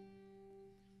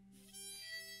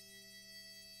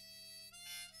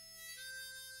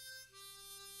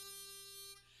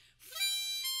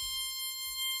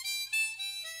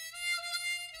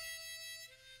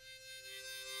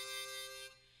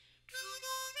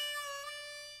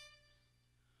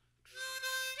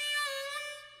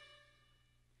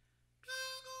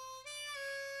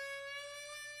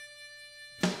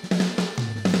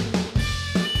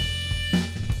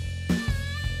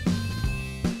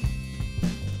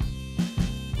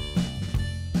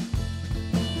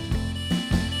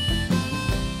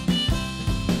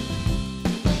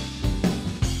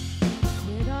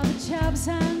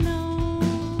 I know,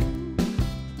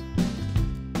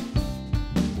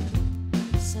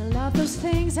 sell out those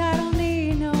things I don't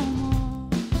need no more.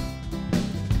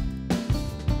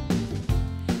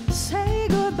 Say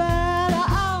goodbye to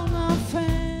all my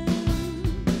friends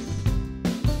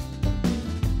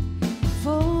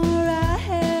before I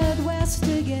head west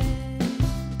again.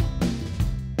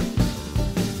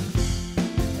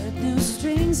 Put new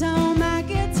strings on my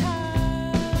guitar.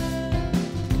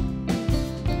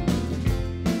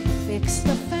 Fix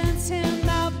the fence in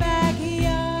my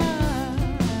backyard.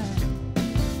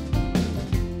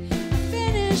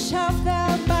 Finish off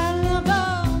that bottle of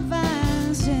old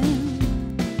vines, and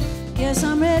yes,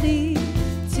 I'm ready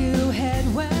to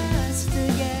head west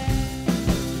again.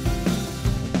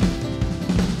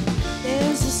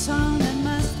 There's a song that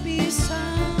must be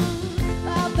sung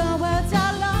about the words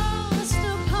I lost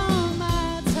upon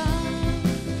my tongue.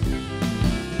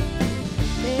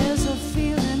 There's a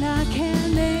feeling I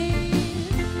can't name.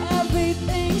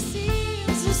 Everything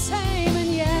seems the same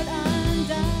and yet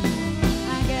undone.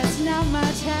 I guess not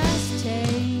much has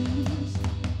changed.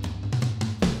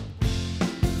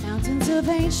 Mountains of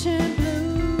ancient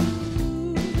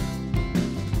blue.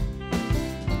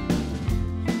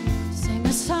 Sing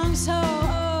a song so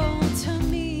old to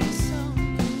me, so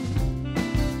new.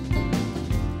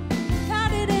 I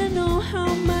didn't know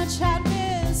how much I'd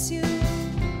miss you.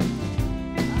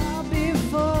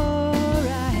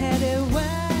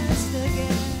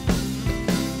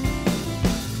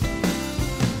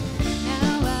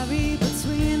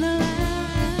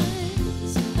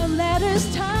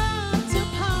 his tongue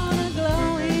upon a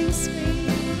glowing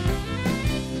speed.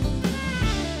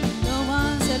 The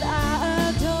ones that I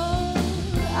adore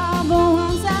are the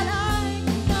ones that I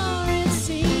ignore. It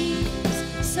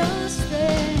seems so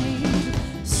strange,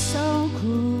 so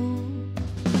cruel.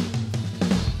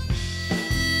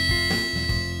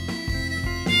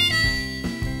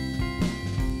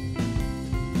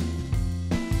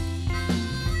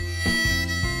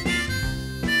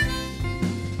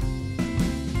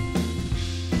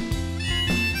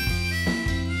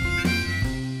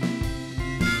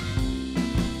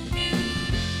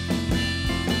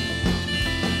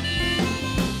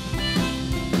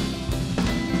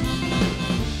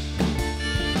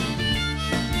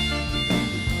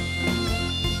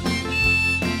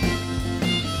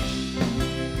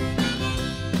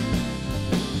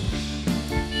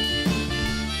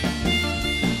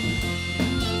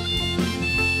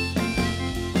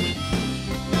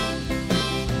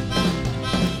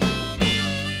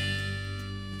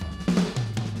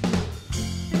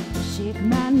 Shake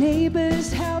my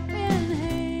neighbor's helping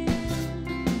hand.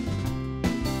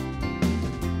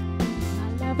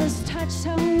 My lover's touch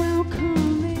so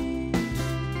welcoming.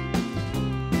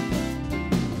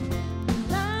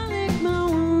 I lick my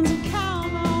wounds and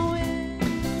calm my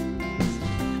winds.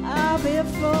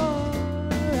 Before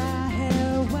I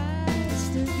had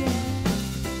waxed again.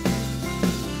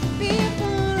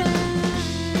 Before I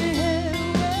had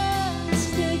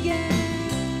waxed again.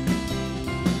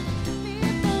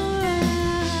 Before I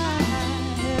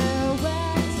had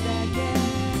waxed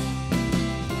again.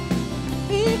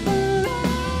 Before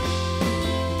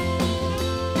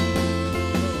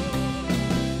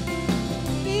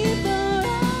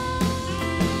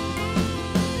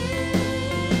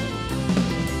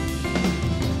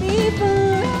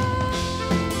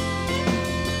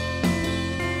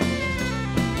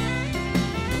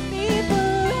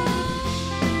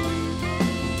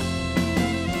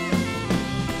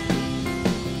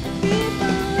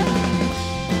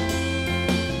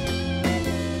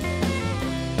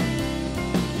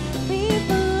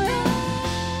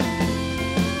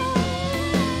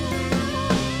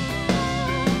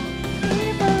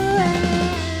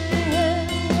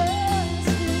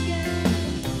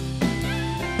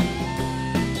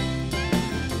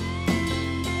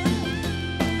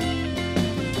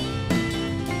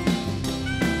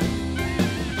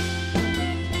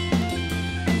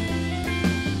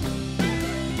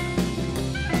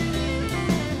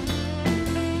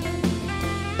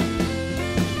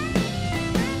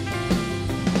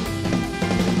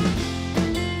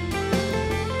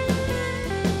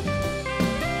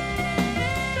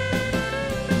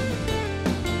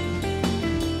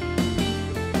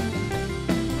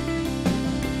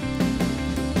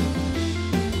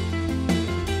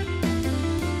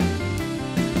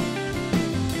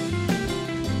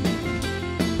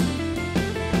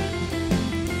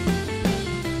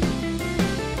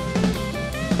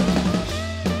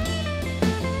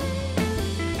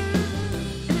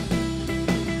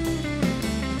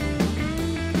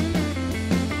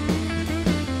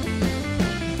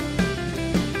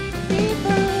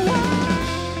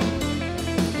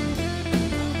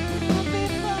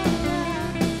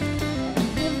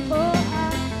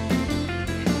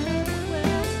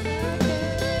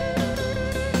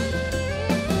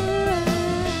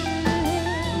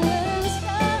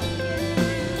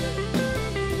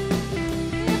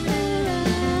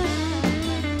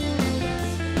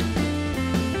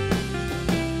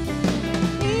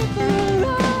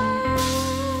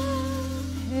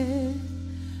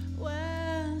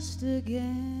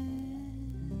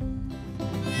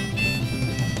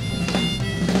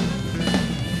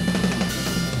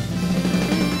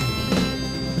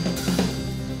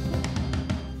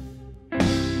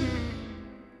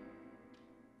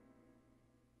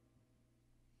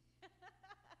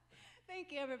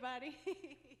Thank you, everybody.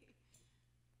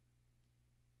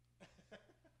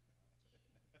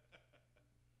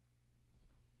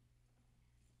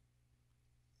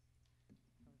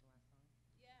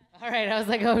 All right, I was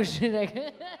like, oh,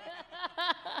 shit.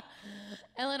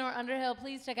 Eleanor Underhill,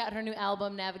 please check out her new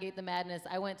album, Navigate the Madness.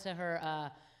 I went to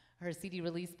her her CD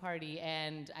release party,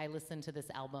 and I listened to this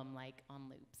album, like, on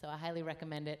loop. So I highly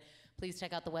recommend it. Please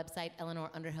check out the website,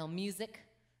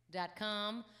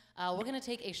 EleanorUnderhillMusic.com. We're going to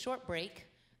take a short break.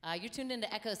 You're tuned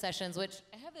into Echo Sessions, which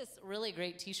I have this really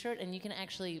great T-shirt, and you can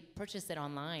actually purchase it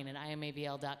online at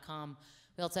IamAVL.com.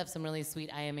 We also have some really sweet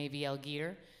IamAVL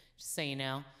gear, just so you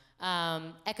know.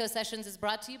 Echo Sessions is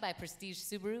brought to you by Prestige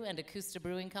Subaru and Acosta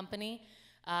Brewing Company.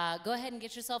 Go ahead and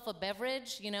get yourself a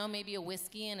beverage, you know, maybe a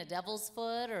whiskey and a devil's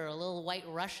foot or a little white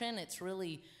Russian. It's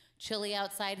really chilly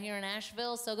outside here in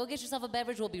Asheville, so go get yourself a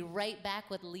beverage. We'll be right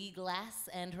back with Lee Glass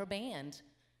and her band.